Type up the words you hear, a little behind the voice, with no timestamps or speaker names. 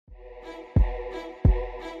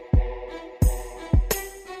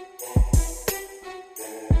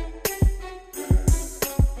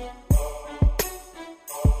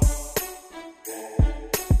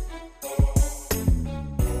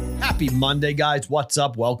Happy Monday, guys. What's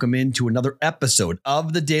up? Welcome into another episode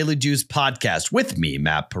of the Daily Juice podcast with me,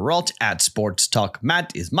 Matt Perrault at Sports Talk.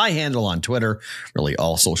 Matt is my handle on Twitter, really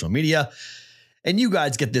all social media. And you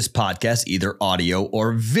guys get this podcast either audio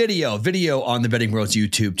or video. Video on the Betting Bros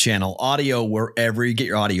YouTube channel, audio wherever you get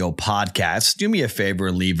your audio podcasts. Do me a favor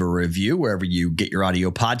and leave a review wherever you get your audio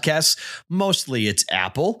podcasts. Mostly it's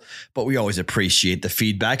Apple, but we always appreciate the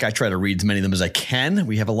feedback. I try to read as many of them as I can.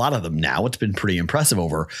 We have a lot of them now. It's been pretty impressive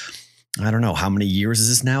over, I don't know, how many years is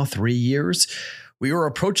this now? 3 years? We were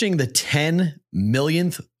approaching the 10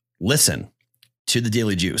 millionth listen to the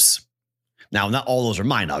Daily Juice. Now, not all those are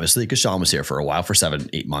mine, obviously, because Sean was here for a while, for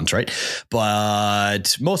 7-8 months, right?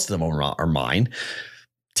 But most of them are mine.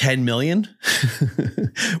 10 million.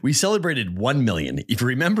 We celebrated 1 million. If you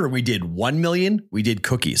remember, we did 1 million. We did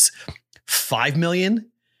cookies. 5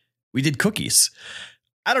 million. We did cookies.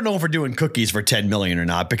 I don't know if we're doing cookies for 10 million or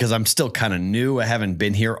not, because I'm still kind of new. I haven't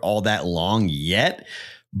been here all that long yet,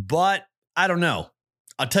 but I don't know.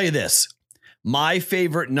 I'll tell you this. My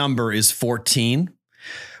favorite number is 14.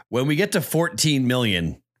 When we get to 14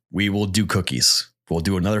 million, we will do cookies. We'll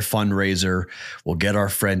do another fundraiser. We'll get our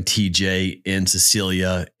friend TJ in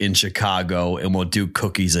Cecilia in Chicago, and we'll do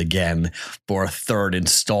cookies again for a third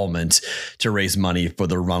installment to raise money for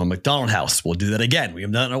the Ronald McDonald House. We'll do that again. We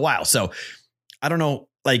haven't done it in a while. So I don't know,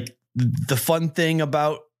 like the fun thing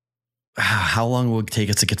about how long will it take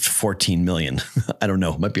us to get to 14 million? I don't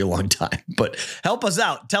know. It might be a long time, but help us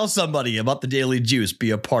out. Tell somebody about the Daily Juice.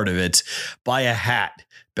 Be a part of it. Buy a hat.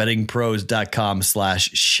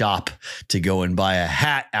 bettingpros.com/shop to go and buy a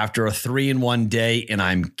hat after a 3-in-1 day. And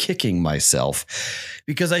I'm kicking myself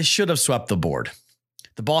because I should have swept the board.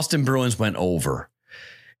 The Boston Bruins went over.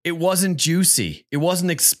 It wasn't juicy. It wasn't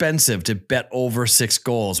expensive to bet over 6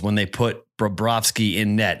 goals when they put Bobrovsky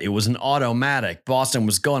in net. It was an automatic. Boston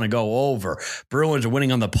was going to go over. Bruins are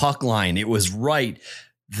winning on the puck line. It was right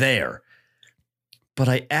there. But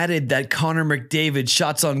I added that Connor McDavid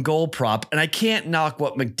shots on goal prop, and I can't knock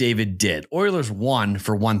what McDavid did. Oilers won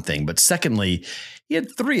for one thing, but secondly, he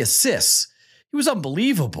had 3 assists. He was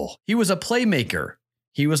unbelievable. He was a playmaker.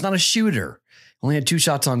 He was not a shooter. Only had 2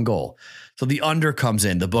 shots on goal. So the under comes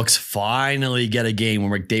in. The books finally get a game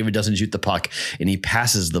where McDavid doesn't shoot the puck and he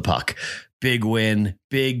passes the puck. Big win,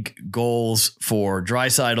 big goals for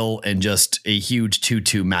Draisaitl, and just a huge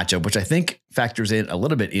 2-2 matchup, which I think factors in a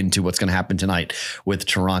little bit into what's going to happen tonight with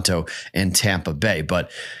Toronto and Tampa Bay. But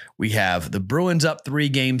we have the Bruins up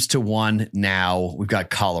 3-1 now. We've got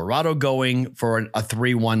Colorado going for a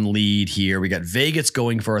 3-1 lead here. We got Vegas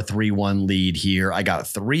going for a 3-1 lead here. I got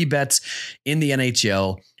 3 bets in the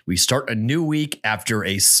NHL. We start a new week after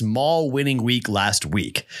a small winning week last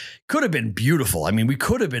week. Could have been beautiful. I mean, we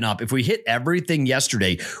could have been up. If we hit everything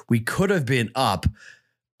yesterday, we could have been up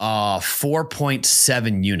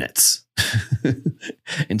 4.7 units.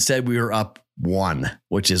 Instead, we were up 1,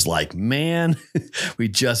 which is like, man, we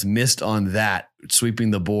just missed on that,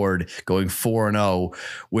 sweeping the board, going 4-0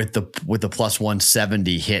 with the plus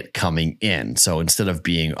 170 hit coming in. So instead of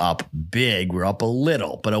being up big, we're up a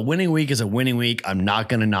little. But a winning week is a winning week. I'm not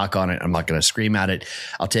going to knock on it. I'm not going to scream at it.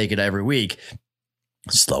 I'll take it every week.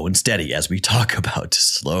 Slow and steady, as we talk about.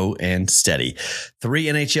 Slow and steady. 3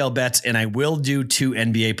 NHL bets, and I will do 2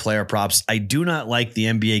 NBA player props. I do not like the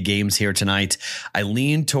NBA games here tonight. I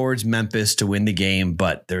lean towards Memphis to win the game,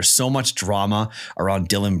 but there's so much drama around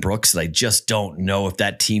Dylan Brooks that I just don't know if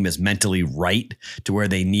that team is mentally right to where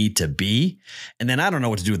they need to be. And then I don't know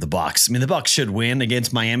what to do with the Bucks. I mean, the Bucks should win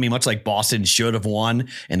against Miami, much like Boston should have won,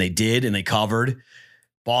 and they did, and they covered.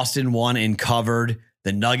 Boston won and covered.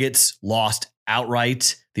 The Nuggets lost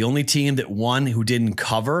outright. The only team that won who didn't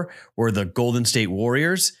cover were the Golden State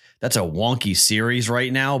Warriors. That's a wonky series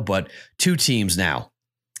right now, but 2 teams now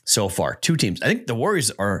so far. 2 teams. I think the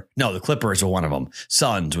the Clippers are one of them.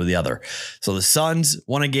 Suns were the other. So the Suns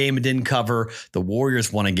won a game and didn't cover. The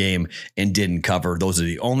Warriors won a game and didn't cover. Those are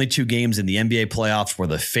the only 2 games in the NBA playoffs where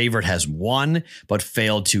the favorite has won but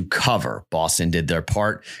failed to cover. Boston did their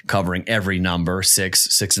part, covering every number, 6,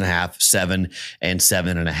 6.5, 7, and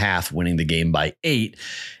 7.5, winning the game by 8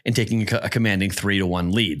 and taking a commanding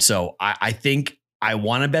 3-1 lead. So I think I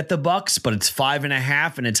want to bet the Bucks, but it's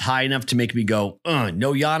 5.5 and it's high enough to make me go,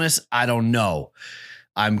 no Giannis. I don't know.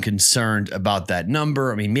 I'm concerned about that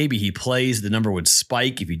number. I mean, maybe he plays, the number would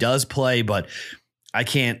spike if he does play, but I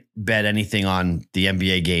can't bet anything on the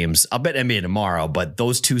NBA games. I'll bet NBA tomorrow, but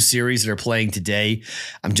those 2 series that are playing today,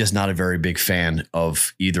 I'm just not a very big fan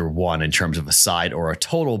of either one in terms of a side or a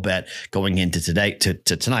total bet going into today to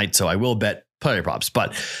tonight. So I will bet player props,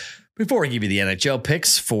 but Before I give you the NHL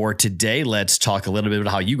picks for today, let's talk a little bit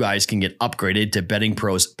about how you guys can get upgraded to Betting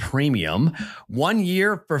Pros Premium. 1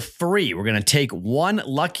 year for free. We're going to take one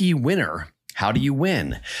lucky winner. How do you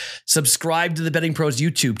win? Subscribe to the Betting Pros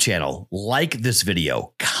YouTube channel. Like this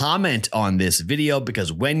video. Comment on this video,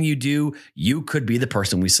 because when you do, you could be the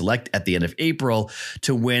person we select at the end of April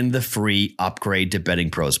to win the free upgrade to Betting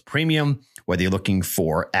Pros Premium. Whether you're looking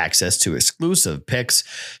for access to exclusive picks,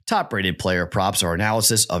 top-rated player props, or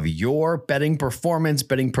analysis of your betting performance,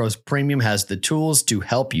 Betting Pros Premium has the tools to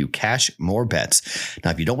help you cash more bets. Now,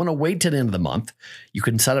 if you don't want to wait till the end of the month, you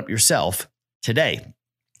can set up yourself today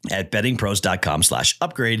at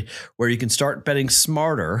bettingpros.com/upgrade, where you can start betting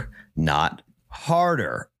smarter, not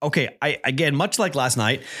harder. Okay, again, much like last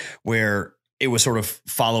night, where it was sort of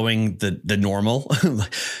following the normal.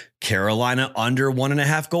 Carolina under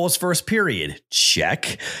 1.5 goals first period.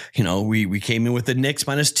 Check. We came in with the Knicks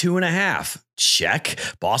 -2.5. Check.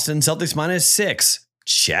 Boston Celtics -6.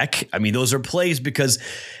 Check. I mean, those are plays because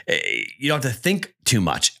you don't have to think too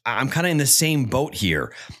much. I'm kind of in the same boat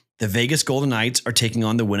here. The Vegas Golden Knights are taking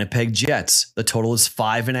on the Winnipeg Jets. The total is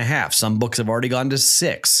 5.5. Some books have already gone to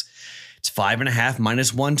 6. It's 5.5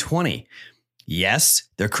 -120. Yes,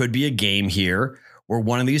 there could be a game here where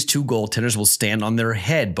one of these two goaltenders will stand on their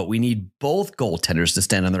head, but we need both goaltenders to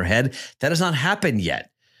stand on their head. That has not happened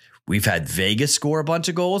yet. We've had Vegas score a bunch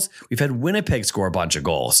of goals. We've had Winnipeg score a bunch of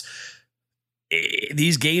goals.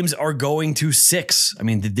 These games are going to 6. I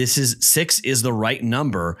mean, 6 is the right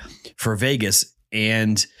number for Vegas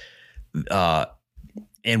and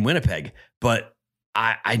Winnipeg. But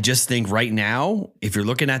I just think right now, if you're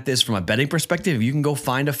looking at this from a betting perspective, you can go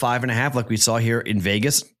find a 5.5 like we saw here in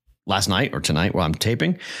Vegas last night or tonight while I'm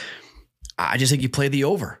taping. I just think you play the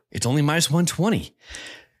over. It's only -120.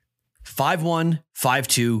 5-1,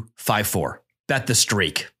 5-2, 5-4. Bet the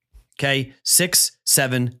streak. Okay. 6,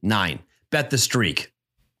 7, 9. Bet the streak.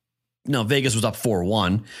 No, Vegas was up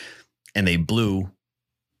 4-1 and they blew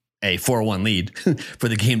a 4-1 lead for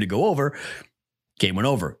the game to go over. Game went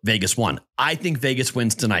over. Vegas won. I think Vegas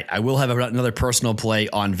wins tonight. I will have another personal play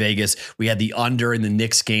on Vegas. We had the under in the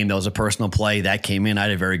Knicks game. That was a personal play. That came in. I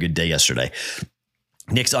had a very good day yesterday.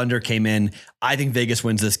 Knicks under came in. I think Vegas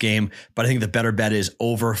wins this game, but I think the better bet is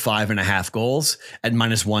over 5.5 goals at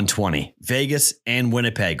 -120. Vegas and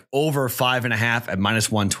Winnipeg over 5.5 at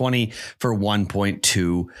 -120 for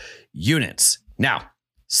 1.2 units. Now,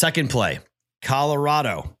 second play,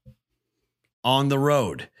 Colorado on the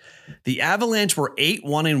road. The Avalanche were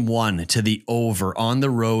 8-1-1 to the over on the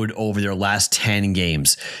road over their last 10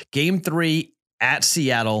 games. Game 3 at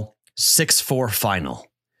Seattle, 6-4 final.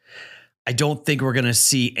 I don't think we're going to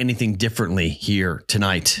see anything differently here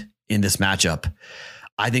tonight in this matchup.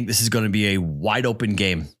 I think this is going to be a wide open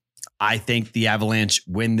game. I think the Avalanche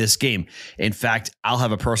win this game. In fact, I'll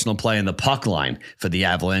have a personal play in the puck line for the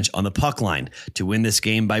Avalanche on the puck line to win this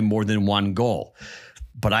game by more than 1 goal.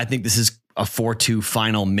 But I think this is a 4-2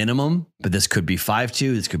 final minimum, but this could be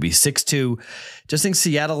 5-2. This could be 6-2. Just think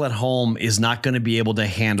Seattle at home is not going to be able to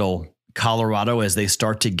handle Colorado as they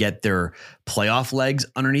start to get their playoff legs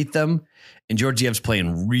underneath them. And Georgiev's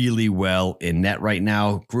playing really well in net right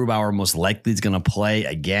now. Grubauer most likely is going to play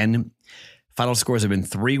again. Final scores have been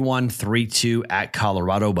 3-1, 3-2 at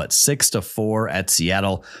Colorado, but 6-4 at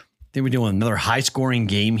Seattle. I think we're doing another high-scoring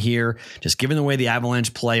game here. Just given the way the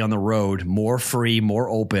Avalanche play on the road, more free, more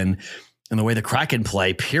open. And the way the Kraken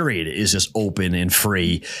play, period, is just open and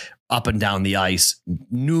free up and down the ice.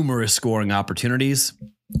 Numerous scoring opportunities.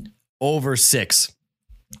 Over 6.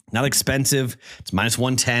 Not expensive. It's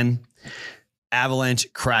 -110. Avalanche,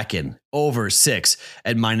 Kraken, over 6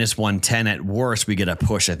 at -110. At worst, we get a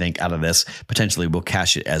push, I think, out of this. Potentially, we'll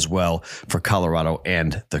cash it as well for Colorado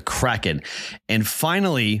and the Kraken. And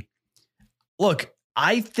finally, look,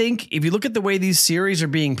 I think if you look at the way these series are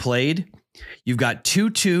being played, you've got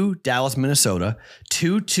 2-2 Dallas, Minnesota,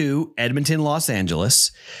 2-2 Edmonton, Los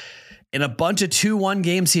Angeles, and a bunch of 2-1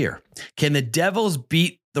 games here. Can the Devils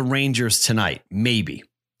beat the Rangers tonight? Maybe.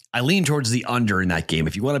 I lean towards the under in that game.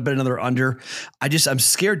 If you want to bet another under, I'm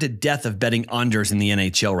scared to death of betting unders in the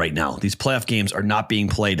NHL right now. These playoff games are not being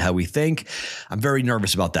played how we think. I'm very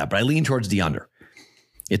nervous about that, but I lean towards the under.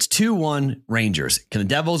 It's 2-1 Rangers. Can the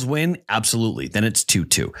Devils win? Absolutely. Then it's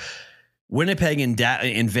 2-2. Winnipeg in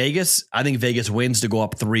Vegas, I think Vegas wins to go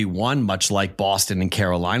up 3-1, much like Boston and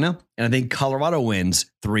Carolina. And I think Colorado wins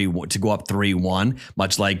to go up 3-1,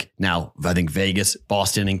 much like now I think Vegas,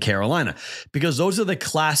 Boston, and Carolina. Because those are the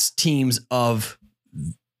class teams of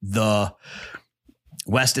the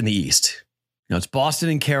West and the East. It's Boston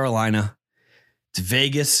and Carolina. It's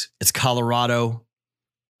Vegas. It's Colorado.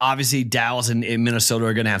 Obviously, Dallas and Minnesota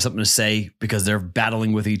are going to have something to say because they're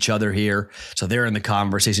battling with each other here. So they're in the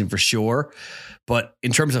conversation for sure. But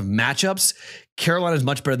in terms of matchups, Carolina is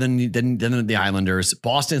much better than the Islanders.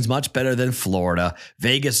 Boston's much better than Florida.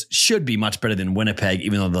 Vegas should be much better than Winnipeg,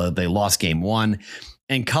 even though they lost game one.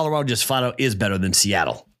 And Colorado just flat out is better than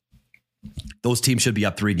Seattle. Those teams should be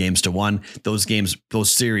up 3-1.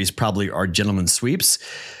 Those series probably are gentlemen's sweeps,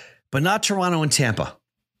 but not Toronto and Tampa.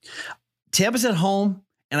 Tampa's at home,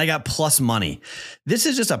 and I got plus money. This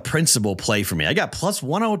is just a principal play for me. I got plus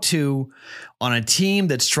 102 on a team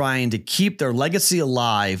that's trying to keep their legacy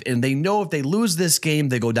alive, and they know if they lose this game,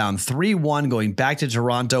 they go down 3-1 going back to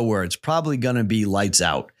Toronto, where it's probably going to be lights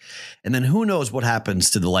out. And then who knows what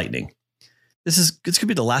happens to the Lightning. This could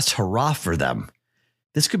be the last hurrah for them.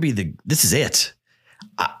 This is it.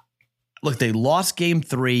 Look, they lost game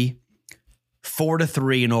 3,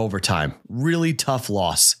 4-3 in overtime. Really tough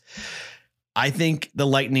loss. I think the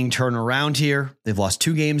Lightning turn around here. They've lost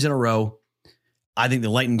 2 games in a row. I think the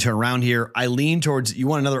Lightning turn around here. I lean towards, you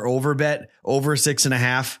want another over bet, over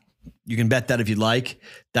 6.5. You can bet that if you'd like.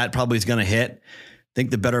 That probably is going to hit. I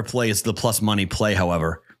think the better play is the plus money play,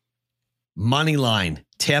 however. Money line,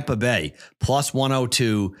 Tampa Bay, plus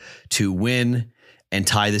 102 to win and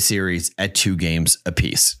tie the series at 2 games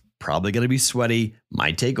apiece. Probably going to be sweaty,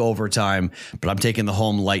 might take overtime, but I'm taking the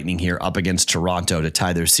home Lightning here up against Toronto to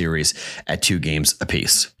tie their series at 2 games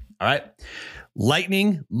apiece. All right.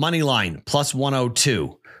 Lightning money line plus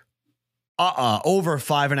 102. Over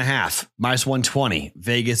 5.5, minus 120.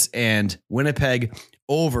 Vegas and Winnipeg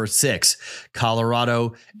over 6.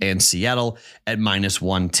 Colorado and Seattle at minus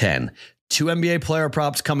 110. 2 NBA player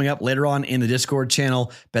props coming up later on in the Discord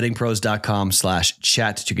channel,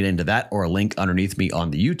 bettingpros.com/chat to get into that, or a link underneath me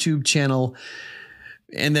on the YouTube channel.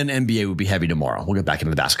 And then NBA will be heavy tomorrow. We'll get back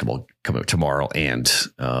into the basketball coming up tomorrow. And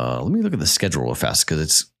let me look at the schedule real fast,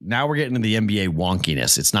 because now we're getting into the NBA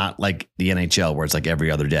wonkiness. It's not like the NHL where it's like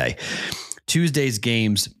every other day. Tuesday's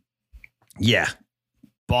games. Yeah.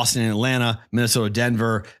 Boston and Atlanta, Minnesota,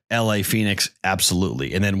 Denver, LA, Phoenix.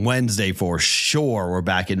 Absolutely. And then Wednesday for sure, we're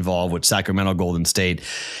back involved with Sacramento, Golden State,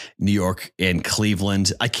 New York, and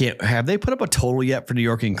Cleveland. Have they put up a total yet for New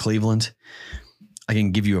York and Cleveland? I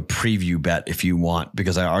can give you a preview bet if you want,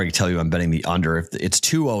 because I already tell you I'm betting the under. If it's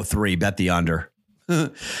 203, bet the under.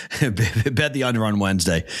 Bet the under on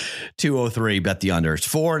Wednesday. 203, bet the under. It's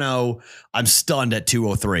 4-0. I'm stunned at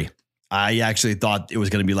 203. I actually thought it was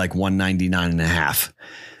going to be like 199.5.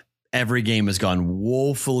 Every game has gone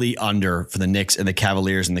woefully under for the Knicks and the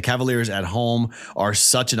Cavaliers. And the Cavaliers at home are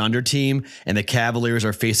such an under team, and the Cavaliers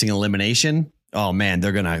are facing elimination. Oh man,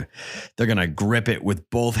 they're gonna grip it with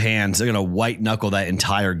both hands. They're gonna white knuckle that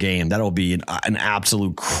entire game. That'll be an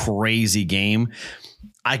absolute crazy game.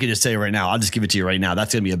 I could just say right now, I'll just give it to you right now.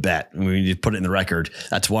 That's going to be a bet. We need to put it in the record.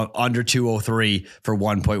 That's under 203 for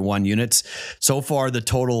 1.1 units. So far, the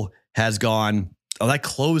total has gone. Oh, that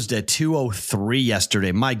closed at 203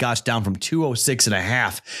 yesterday. My gosh, down from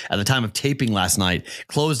 206.5 at the time of taping last night.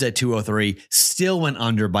 Closed at 203. Still went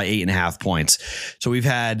under by 8.5 points. So we've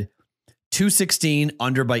had 216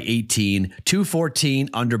 under by 18, 214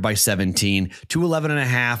 under by 17,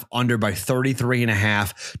 211.5 under by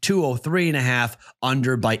 33.5, 203.5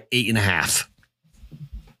 under by 8.5.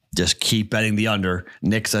 Just keep betting the under.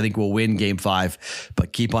 Knicks, I think, will win game 5,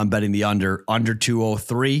 but keep on betting the under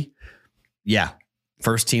 203. Yeah.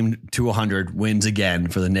 First team to 100 wins again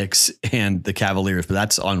for the Knicks and the Cavaliers, but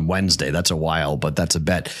that's on Wednesday. That's a while, but that's a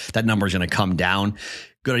bet. That number is going to come down.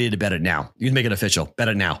 Good idea to bet it now. You can make it official. Bet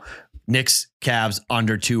it now. Knicks, Cavs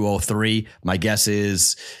under 203. My guess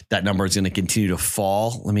is that number is going to continue to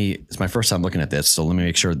fall. It's my first time looking at this, so let me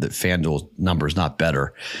make sure that FanDuel's number is not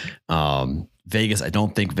better. Vegas, I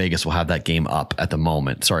don't think Vegas will have that game up at the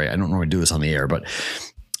moment. Sorry, I don't normally do this on the air, but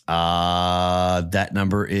that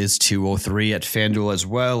number is 203 at FanDuel as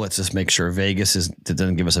well. Let's just make sure Vegas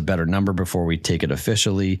doesn't give us a better number before we take it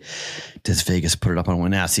officially. Does Vegas put it up on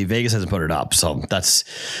one now? See, Vegas hasn't put it up, so that's.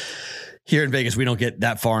 Here in Vegas, we don't get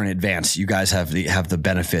that far in advance. You guys have the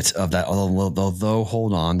benefits of that. Although,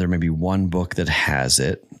 hold on, there may be one book that has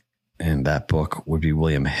it, and that book would be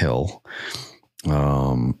William Hill.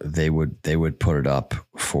 They would put it up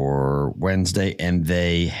for Wednesday, and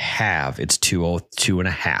they have. It's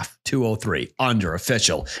 202.5, 203 under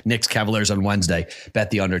official. Knicks Cavaliers on Wednesday. Bet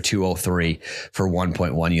the under 203 for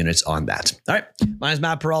 1.1 units on that. All right. My name is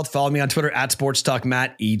Matt Perrault. Follow me on Twitter at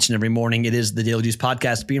SportsTalkMatt. Each and every morning, it is the Daily Juice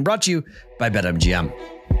Podcast being brought to you by BetMGM.